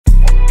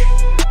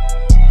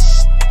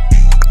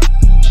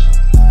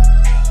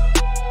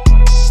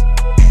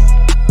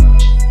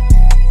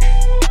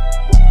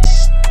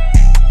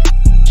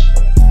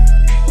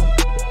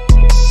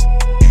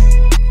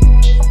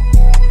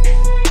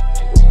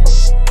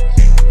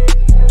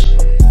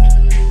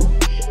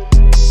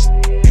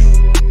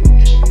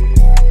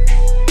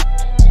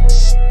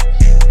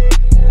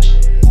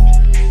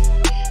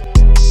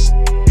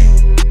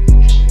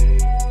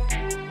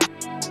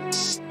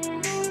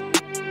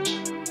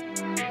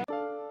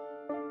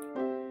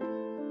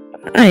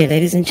Hi,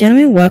 ladies and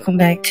gentlemen, welcome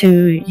back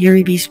to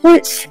Yuri B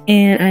Sports,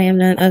 and I am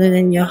none other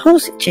than your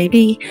host,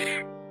 JB,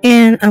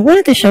 and I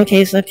wanted to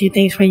showcase a few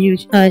things for you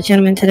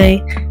gentlemen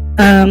today.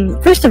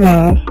 First of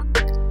all,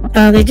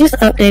 they just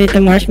updated the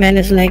March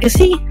Madness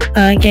Legacy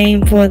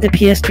game for the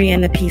PS3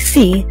 and the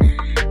PC,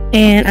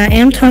 and I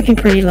am talking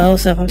pretty low,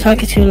 so if I'm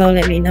talking too low,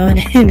 let me know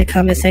in the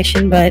comment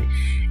section, but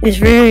it's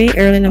very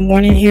early in the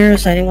morning here,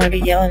 so I didn't want to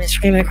be yelling and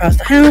screaming across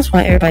the house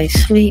while everybody's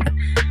asleep.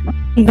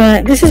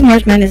 But this is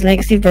March Madness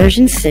Legacy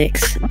version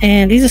 6,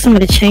 and these are some of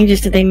the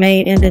changes that they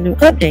made in the new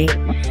update.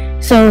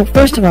 So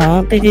first of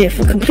all, they did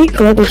complete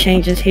global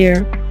changes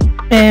here,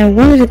 and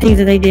one of the things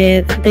that they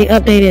did, they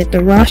updated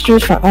the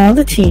rosters for all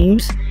the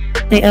teams.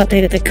 They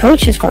updated the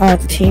coaches for all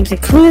the teams,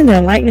 including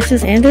their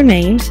likenesses and their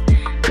names.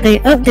 They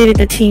updated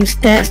the team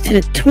stats to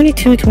the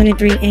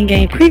 22-23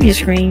 in-game preview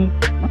screen.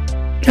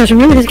 Because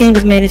remember, this game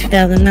was made in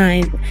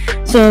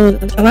 2009, so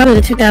a lot of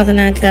the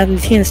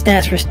 2009-2010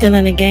 stats were still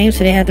in the game,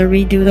 so they had to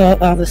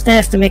redo all the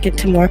stats to make it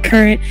to more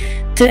current,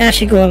 to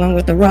actually go along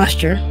with the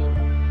roster.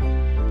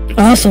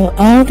 Also,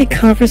 all the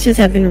conferences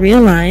have been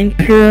realigned,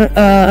 current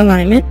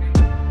alignment.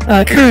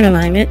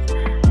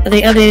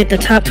 They updated the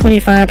top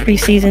 25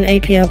 preseason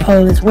APL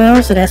poll as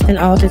well, so that's been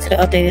altered to the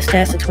updated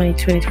stats of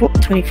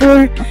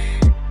 2024.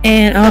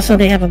 And also,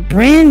 they have a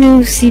brand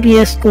new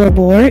CBS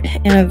scoreboard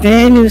and a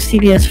very new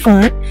CBS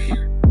font.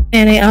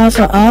 And they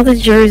also, all the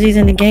jerseys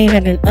in the game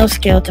have been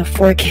upscaled to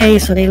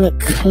 4K, so they look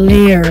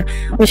clear,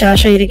 which I'll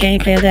show you the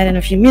gameplay of that in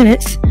a few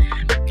minutes.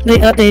 They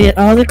updated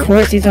all the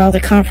courts. These are all the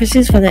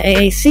conferences for the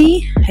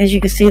AAC. As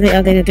you can see, they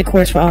updated the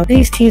courts for all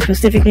these teams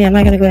specifically. I'm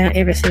not going to go down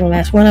every single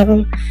last one of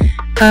them.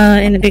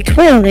 In the Big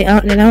 12, they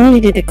not only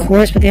did the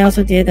courts, but they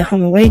also did the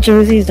home and away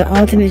jerseys, the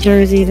alternate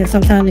jerseys, and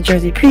sometimes the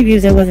jersey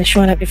previews that wasn't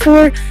showing up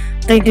before.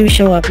 They do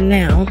show up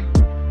now.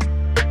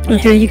 And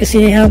here you can see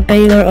they have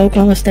Baylor,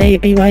 Oklahoma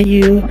State,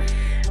 BYU,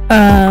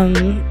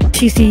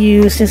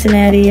 TCU,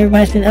 Cincinnati.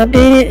 Everybody's been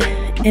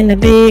updated. In the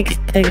Big,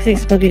 I think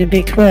it's supposed to be the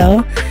Big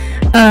 12.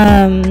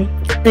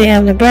 They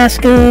have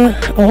Nebraska,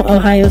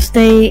 Ohio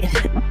State,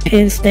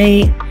 Penn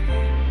State,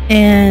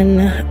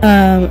 and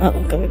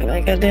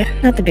I got there.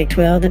 Not the Big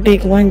 12, the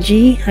Big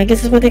 1G, I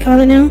guess is what they call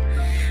it now.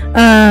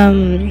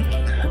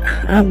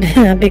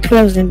 Big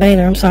 12 is in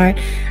Baylor. I'm sorry,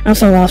 I'm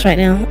so lost right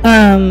now.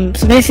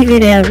 So basically,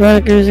 they have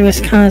Rutgers,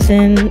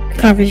 Wisconsin,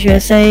 Conference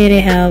USA.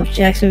 They have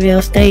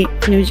Jacksonville State,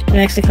 New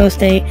Mexico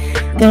State.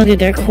 They only did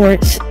their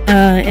courts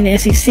in the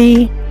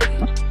SEC.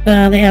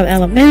 They have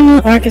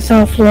Alabama,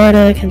 Arkansas,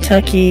 Florida,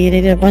 Kentucky.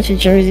 They did a bunch of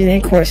jerseys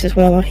and courts as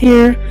well on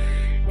here.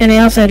 And they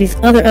also have these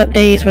other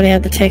updates where they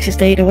have the Texas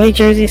State away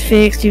jerseys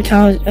fixed,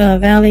 Utah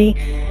Valley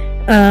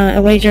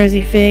away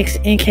jersey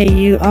fixed,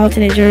 NKU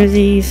alternate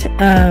jerseys.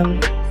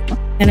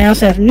 And they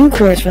also have new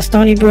courts for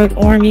Stony Brook,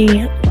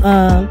 Army,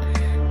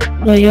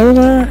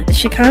 Loyola,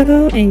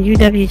 Chicago, and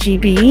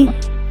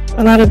UWGB.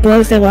 A lot of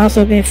bugs that have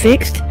also been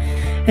fixed,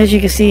 as you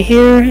can see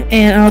here.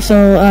 And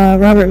also,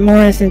 Robert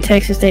Morris and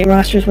Texas State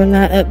rosters were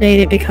not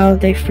updated because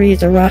they freeze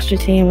the roster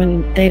team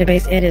when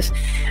database edits.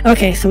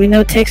 Okay, so we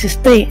know Texas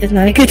State is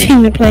not a good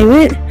team to play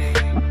with.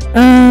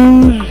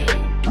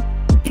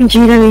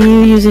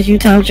 GWU uses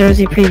Utah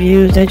jersey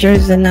previews. Their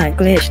jerseys are not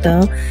glitched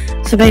though.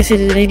 So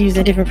basically they use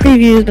the different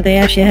previews, but they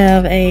actually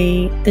have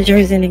the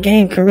jerseys in the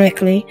game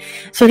correctly.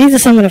 So these are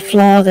some of the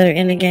flaws that are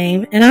in the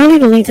game. And I'll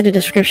leave a link to the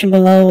description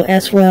below,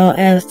 as well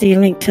as the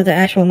link to the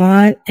actual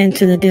mod and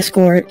to the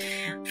Discord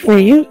for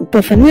you.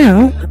 But for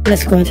now,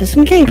 let's go into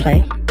some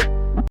gameplay.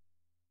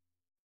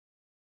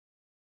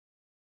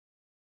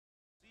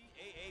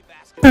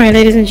 Alright,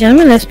 ladies and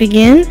gentlemen, let's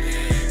begin.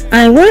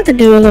 I wanted to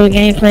do a little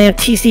gameplay of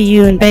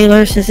TCU and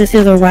Baylor, since this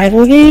is a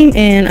rival game,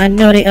 and I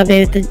know they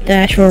updated the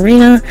actual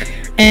arena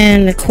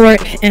and the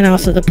court and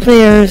also the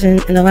players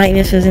and the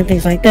likenesses and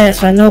things like that,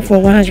 so I know for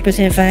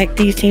 100% fact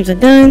these teams are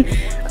done.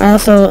 I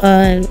also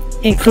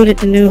included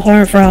the new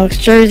Horned Frogs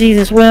jerseys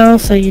as well,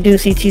 so you do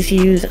see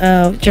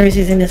TCU's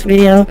jerseys in this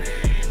video,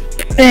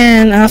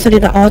 and I also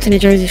did the alternate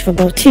jerseys for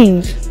both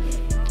teams.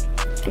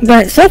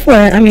 But so far,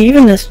 I mean,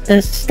 even the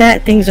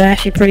stat things are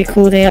actually pretty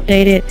cool. They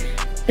updated.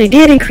 They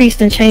did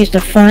increase and change the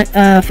font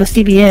for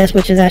CBS,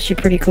 which is actually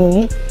pretty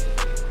cool.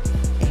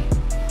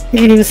 You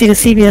can even see the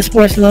CBS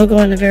Sports logo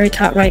in the very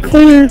top right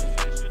corner.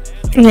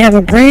 And they have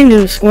a brand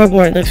new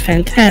scoreboard. It looks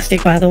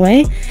fantastic, by the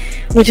way,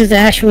 which is the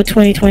actual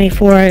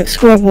 2024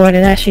 scoreboard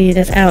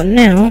that's out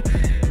now.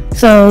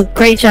 So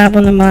great job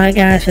on the mod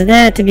guys for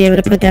that, to be able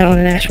to put that on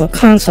an actual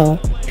console.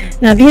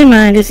 Now be in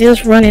mind, this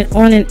is running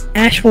on an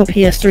actual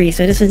PS3,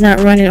 so this is not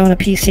running on a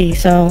PC.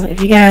 So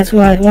if you guys who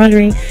are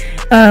wondering,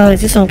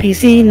 is this on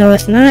PC? No,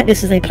 it's not.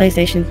 This is a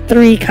PlayStation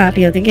 3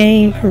 copy of the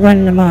game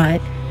running the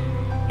mod,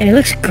 and it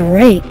looks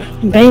great.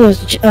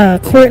 Baylor's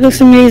court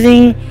looks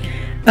amazing.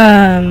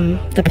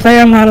 The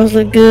player models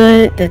look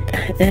good.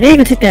 They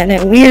even took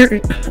that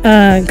weird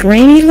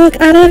grainy look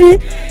out of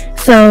it,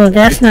 so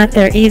that's not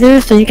there either.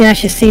 So you can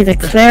actually see the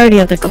clarity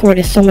of the court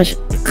is so much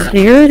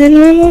clearer than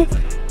normal.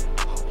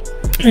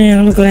 And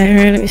I'm gonna go down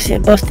here. Let me see. I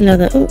bust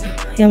another. Oop!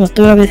 He almost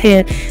threw it over his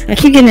head. I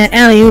keep getting that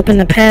alley-oop in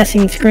the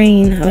passing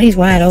screen. Oh, he's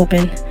wide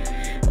open.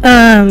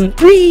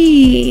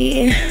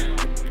 Three.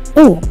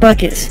 Oh,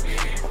 buckets.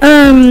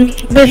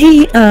 But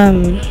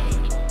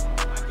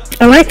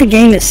I like the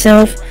game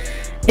itself.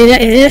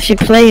 It actually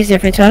plays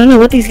different too. I don't know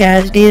what these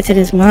guys did to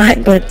this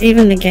mod, but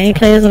even the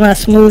gameplay is a lot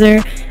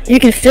smoother. You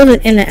can feel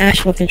it in the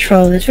actual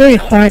controls. It's very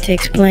hard to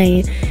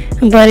explain,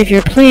 but if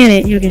you're playing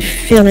it, you can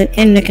feel it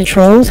in the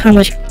controls, how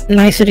much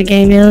nicer the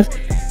game is.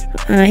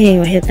 He ain't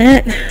gonna hit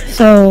that.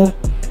 So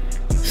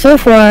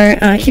far,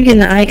 I keep getting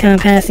the icon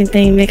passing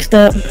thing mixed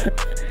up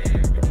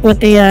with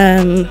the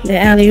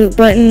alley-oop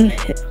button.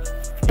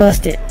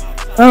 Busted.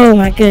 Oh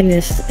my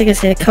goodness. Like I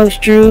said,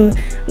 Coach Drew,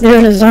 they're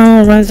in the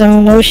zone, run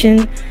zone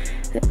motion.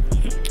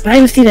 I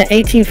even see the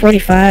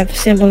 1845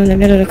 symbol in the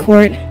middle of the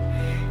court.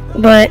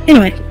 But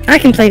anyway, I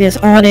can play this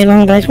all day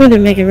long, but I just wanted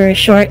to make it very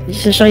short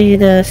just to show you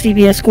the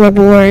CBS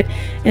scoreboard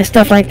and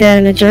stuff like that,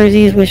 and the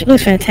jerseys, which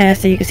looks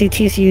fantastic. You can see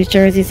TCU's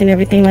jerseys and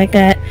everything like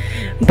that.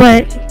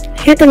 But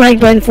hit the like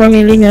button for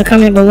me, leave me a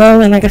comment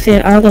below, and like I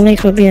said, all the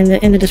links will be in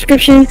the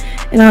description.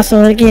 And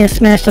also, again,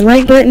 smash the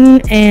like button,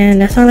 and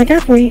that's all I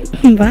got for you.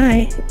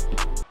 Bye.